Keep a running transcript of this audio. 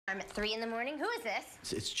At 3 in the morning. Who is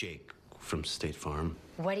this? It's Jake from State Farm.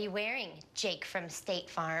 What are you wearing, Jake from State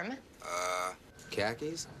Farm?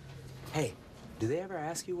 Khakis? Hey, do they ever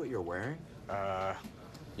ask you what you're wearing?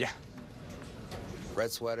 Yeah.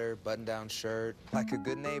 Red sweater, button-down shirt. Like a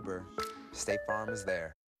good neighbor, State Farm is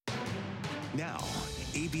there. Now,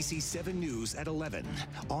 ABC 7 News at 11.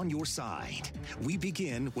 On your side. We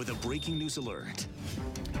begin with a breaking news alert.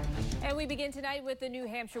 And we begin tonight with the New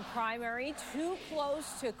Hampshire primary. Too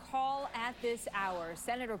close to call at this hour.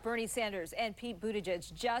 Senator Bernie Sanders and Pete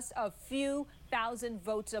Buttigieg just a few thousand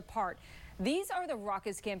votes apart. These are the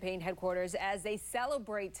raucous campaign headquarters as they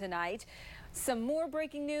celebrate tonight. Some more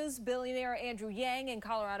breaking news. Billionaire Andrew Yang and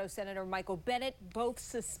Colorado Senator Michael Bennet both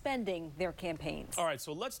suspending their campaigns. All right,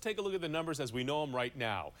 so let's take a look at the numbers as we know them right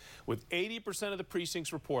now. With 80% of the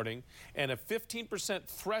precincts reporting and a 15%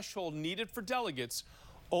 threshold needed for delegates,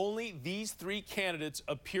 only these three candidates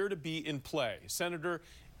appear to be in play. Senator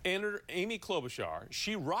Amy Klobuchar,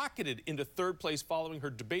 she rocketed into third place following her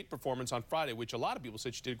debate performance on Friday, which a lot of people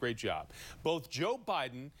said she did a great job. Both Joe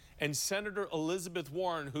Biden and Senator Elizabeth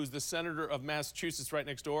Warren, who's the senator of Massachusetts right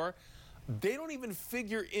next door, they don't even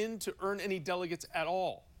figure in to earn any delegates at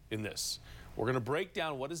all in this. We're going to break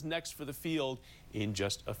down what is next for the field in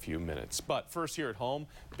just a few minutes. But first, here at home,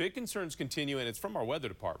 big concerns continue, and it's from our weather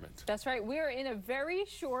department. That's right. We are in a very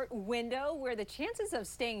short window where the chances of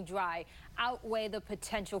staying dry outweigh the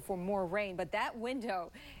potential for more rain. But that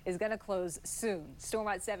window is going to close soon. Storm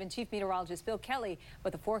Watch 7 Chief Meteorologist Bill Kelly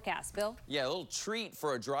with the forecast. Bill? Yeah, a little treat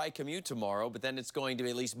for a dry commute tomorrow, but then it's going to be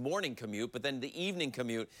at least morning commute, but then the evening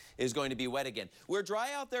commute is going to be wet again. We're dry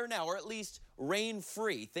out there now, or at least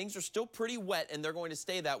rain-free. Things are still pretty wet, and they're going to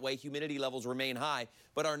stay that way. Humidity levels remain high.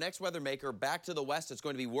 But our next weather maker back to the west is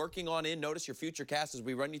going to be working on in. Notice your future cast as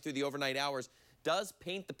we run you through the overnight hours does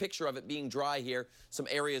paint the picture of it being dry here. Some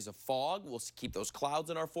areas of fog. We'll keep those clouds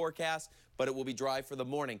in our forecast, but it will be dry for the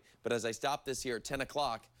morning. But as I stop this here at 10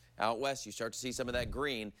 o'clock, out west, you start to see some of that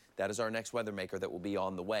green. That is our next weather maker that will be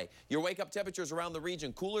on the way. Your wake-up temperatures around the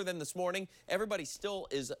region cooler than this morning. Everybody still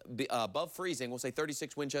is above freezing. We'll say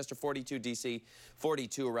 36 Winchester, 42 D.C.,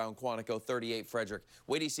 42 around Quantico, 38 Frederick.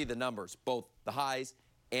 Wait till you see the numbers, both the highs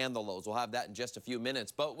and the lows. We'll have that in just a few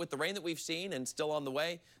minutes. But with the rain that we've seen and still on the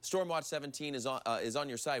way, Storm Watch 17 is on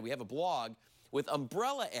your side. We have a blog with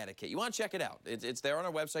umbrella etiquette. You want to check it out. It's there on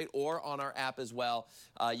our website or on our app as well.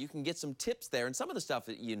 You can get some tips there, and some of the stuff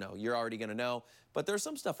that you're already going to know, but there's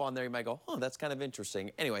some stuff on there you might go, oh, that's kind of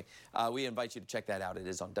interesting. Anyway, we invite you to check that out. It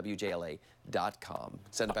is on WJLA.com.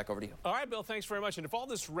 Send it back over to you. All right, Bill, thanks very much. And if all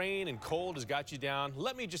this rain and cold has got you down,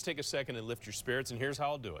 let me just take a second and lift your spirits, and here's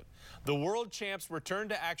how I'll do it. The world champs return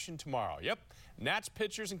to action tomorrow. Yep. Nats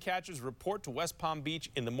pitchers and catchers report to West Palm Beach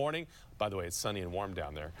in the morning. By the way, it's sunny and warm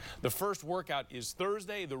down there. The first workout is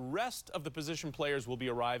Thursday. The rest of the position players will be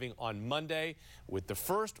arriving on Monday with the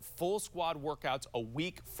first full squad workouts a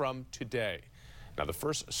week from today. Now, the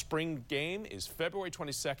first spring game is February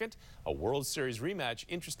 22nd, a World Series rematch,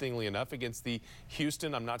 interestingly enough, against the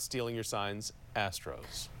Houston, I'm not stealing your signs,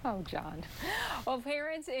 Astros. Oh, John. Well,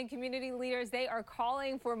 parents and community leaders, they are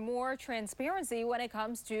calling for more transparency when it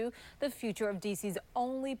comes to the future of D.C.'s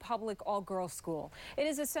only public all-girls school. It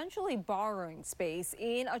is essentially borrowing space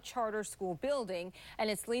in a charter school building, and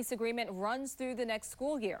its lease agreement runs through the next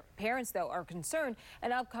school year. Parents, though, are concerned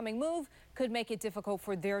an upcoming move could make it difficult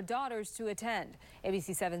for their daughters to attend.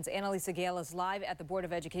 ABC 7's Annalisa Gale is live at the Board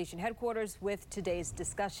of Education headquarters with today's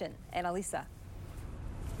discussion. Annalisa.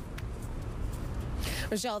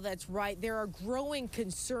 Michelle, that's right. There are growing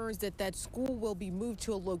concerns that school will be moved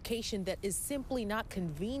to a location that is simply not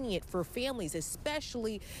convenient for families,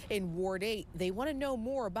 especially in Ward 8. They want to know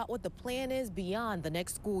more about what the plan is beyond the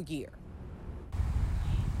next school year.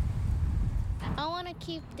 I want to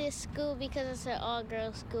keep this school because it's an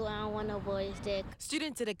all-girls school. I don't want no boys there.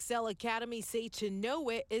 Students at Excel Academy say to know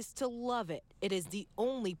it is to love it. It is the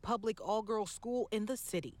only public all-girls school in the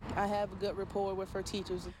city. I have a good rapport with her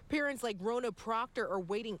teachers. Parents like Rona Proctor are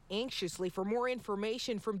waiting anxiously for more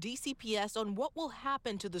information from DCPS on what will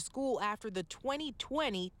happen to the school after the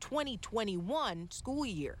 2020-2021 school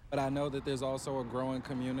year. But I know that there's also a growing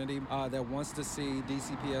community that wants to see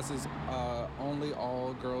DCPS's only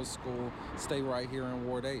all-girls school stay right here in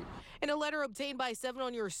Ward 8. In a letter obtained by 7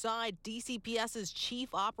 on Your Side, DCPS's Chief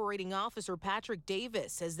Operating Officer Patrick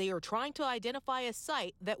Davis says they are trying to identify a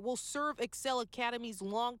site that will serve Excel Academy's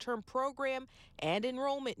long-term program and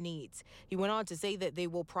enrollment needs. He went on to say that they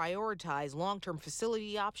will prioritize long-term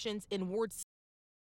facility options in Ward